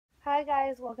Hi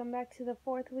guys, welcome back to the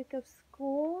 4th week of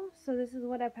school. So this is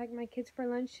what I packed my kids for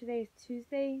lunch. Today is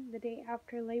Tuesday, the day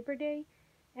after Labor Day,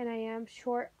 and I am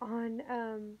short on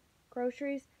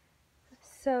groceries.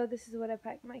 So this is what I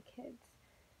packed my kids.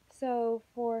 So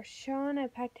for Sean, I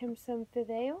packed him some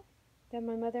fideo that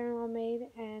my mother-in-law made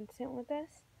and sent with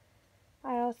us.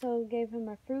 I also gave him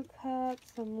a fruit cup,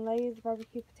 some Lay's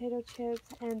barbecue potato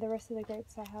chips, and the rest of the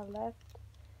grapes I have left.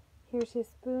 Here's his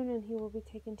spoon, and he will be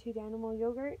taking 2 Danimal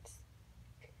yogurts.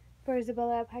 For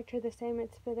Isabella, I packed her the same.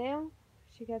 It's fideo.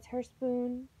 She got her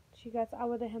spoon. She got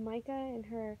agua de Jamaica in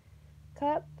her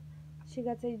cup. She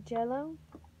got a Jello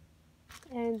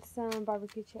and some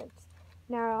barbecue chips.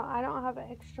 Now, I don't have an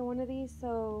extra one of these,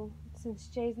 so since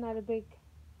Jay's not a big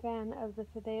fan of the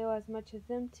fideo as much as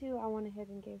them two, I went ahead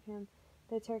and gave him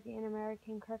the turkey and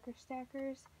American cracker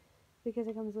stackers because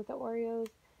it comes with the Oreos,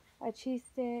 a cheese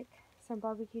stick, some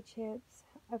barbecue chips,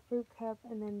 a fruit cup,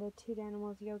 and then the 2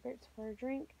 Danimals yogurts for a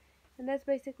drink. And that's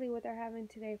basically what they're having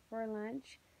today for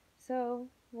lunch. So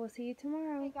we'll see you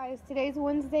tomorrow. Hey guys, today's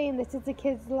Wednesday and this is the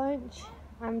kids' lunch.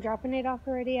 I'm dropping it off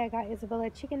already. I got Isabella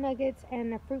chicken nuggets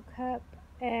and a fruit cup,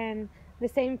 and the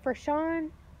same for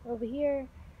Sean over here.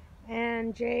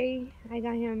 And Jay, I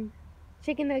got him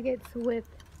chicken nuggets with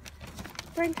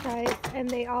french fries, and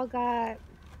they all got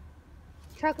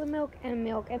chocolate milk,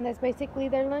 and that's basically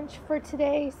their lunch for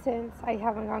today since I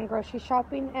haven't gone grocery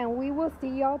shopping, and we will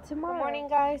see y'all tomorrow. Good morning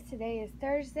guys, today is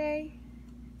Thursday,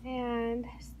 and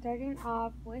starting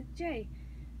off with Jay,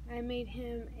 I made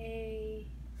him a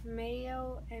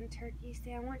mayo and turkey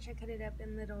sandwich. I cut it up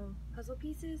in little puzzle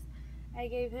pieces. I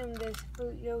gave him this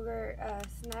fruit yogurt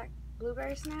snack,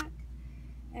 blueberry snack,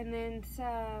 and then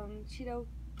some Cheeto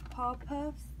paw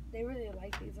puffs. They really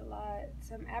like these a lot.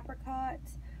 Some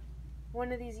apricots,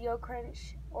 one of these Yo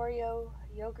Crunch Oreo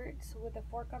yogurts with a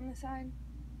fork on the side.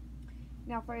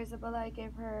 Now for Isabella, I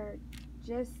gave her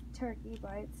just turkey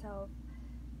by itself,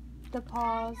 the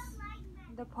paws,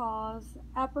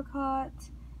 apricot,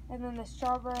 and then the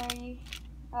strawberry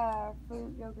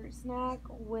fruit yogurt snack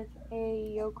with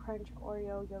a Yo Crunch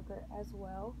Oreo yogurt as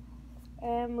well.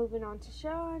 And moving on to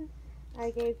Sean,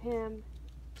 I gave him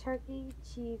turkey,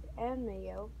 cheese, and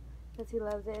mayo because he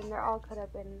loves it, and they're all cut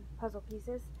up in puzzle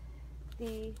pieces.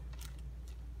 The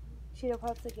Cheeto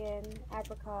Puffs again,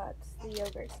 apricots, the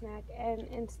yogurt snack, and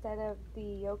instead of the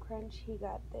Yo Crunch, he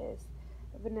got this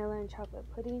vanilla and chocolate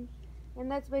pudding. And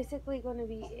that's basically going to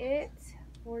be it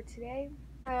for today.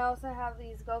 I also have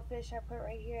these goldfish I put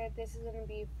right here. This is going to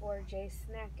be for Jay's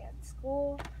snack at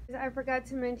school. I forgot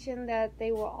to mention that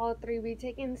they will all three be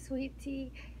taking sweet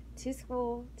tea to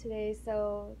school today,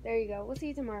 so there you go. We'll see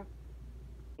you tomorrow.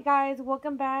 Hey guys,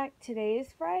 welcome back. Today is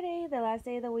Friday, the last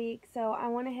day of the week, so I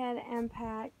went ahead and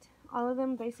packed all of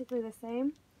them basically the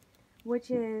same, which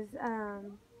is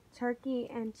turkey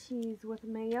and cheese with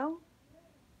mayo.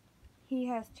 He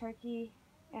has turkey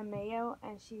and mayo,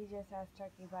 and she just has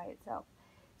turkey by itself.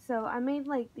 So I made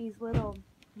like these little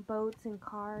boats and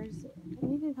cars,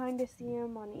 and you can kind of see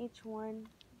them on each one.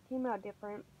 Came out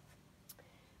different.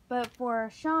 But for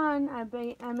Sean, I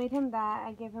made him that.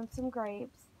 I gave him some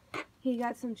grapes. He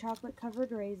got some chocolate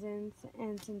covered raisins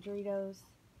and some Doritos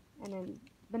and then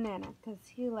banana because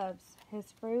he loves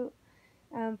his fruit.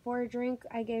 For a drink,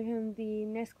 I gave him the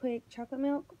Nesquik chocolate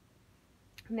milk.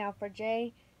 Now for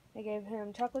Jay, I gave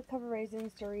him chocolate covered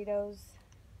raisins, Doritos,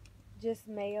 just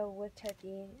mayo with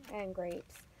turkey and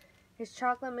grapes. His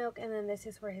chocolate milk, and then this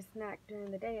is for his snack during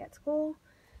the day at school.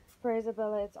 For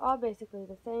Isabella, it's all basically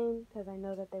the same because I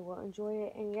know that they will enjoy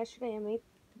it. And yesterday I made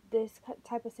this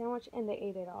type of sandwich and they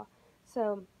ate it all.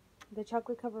 So the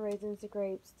chocolate covered raisins, the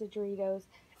grapes, the Doritos,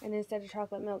 and instead of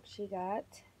chocolate milk, she got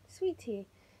sweet tea.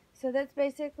 So that's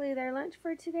basically their lunch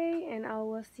for today, and I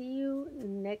will see you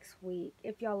next week.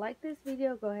 If y'all like this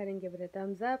video, go ahead and give it a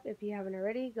thumbs up. If you haven't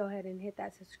already, go ahead and hit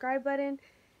that subscribe button,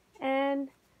 and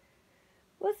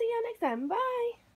we'll see y'all next time. Bye!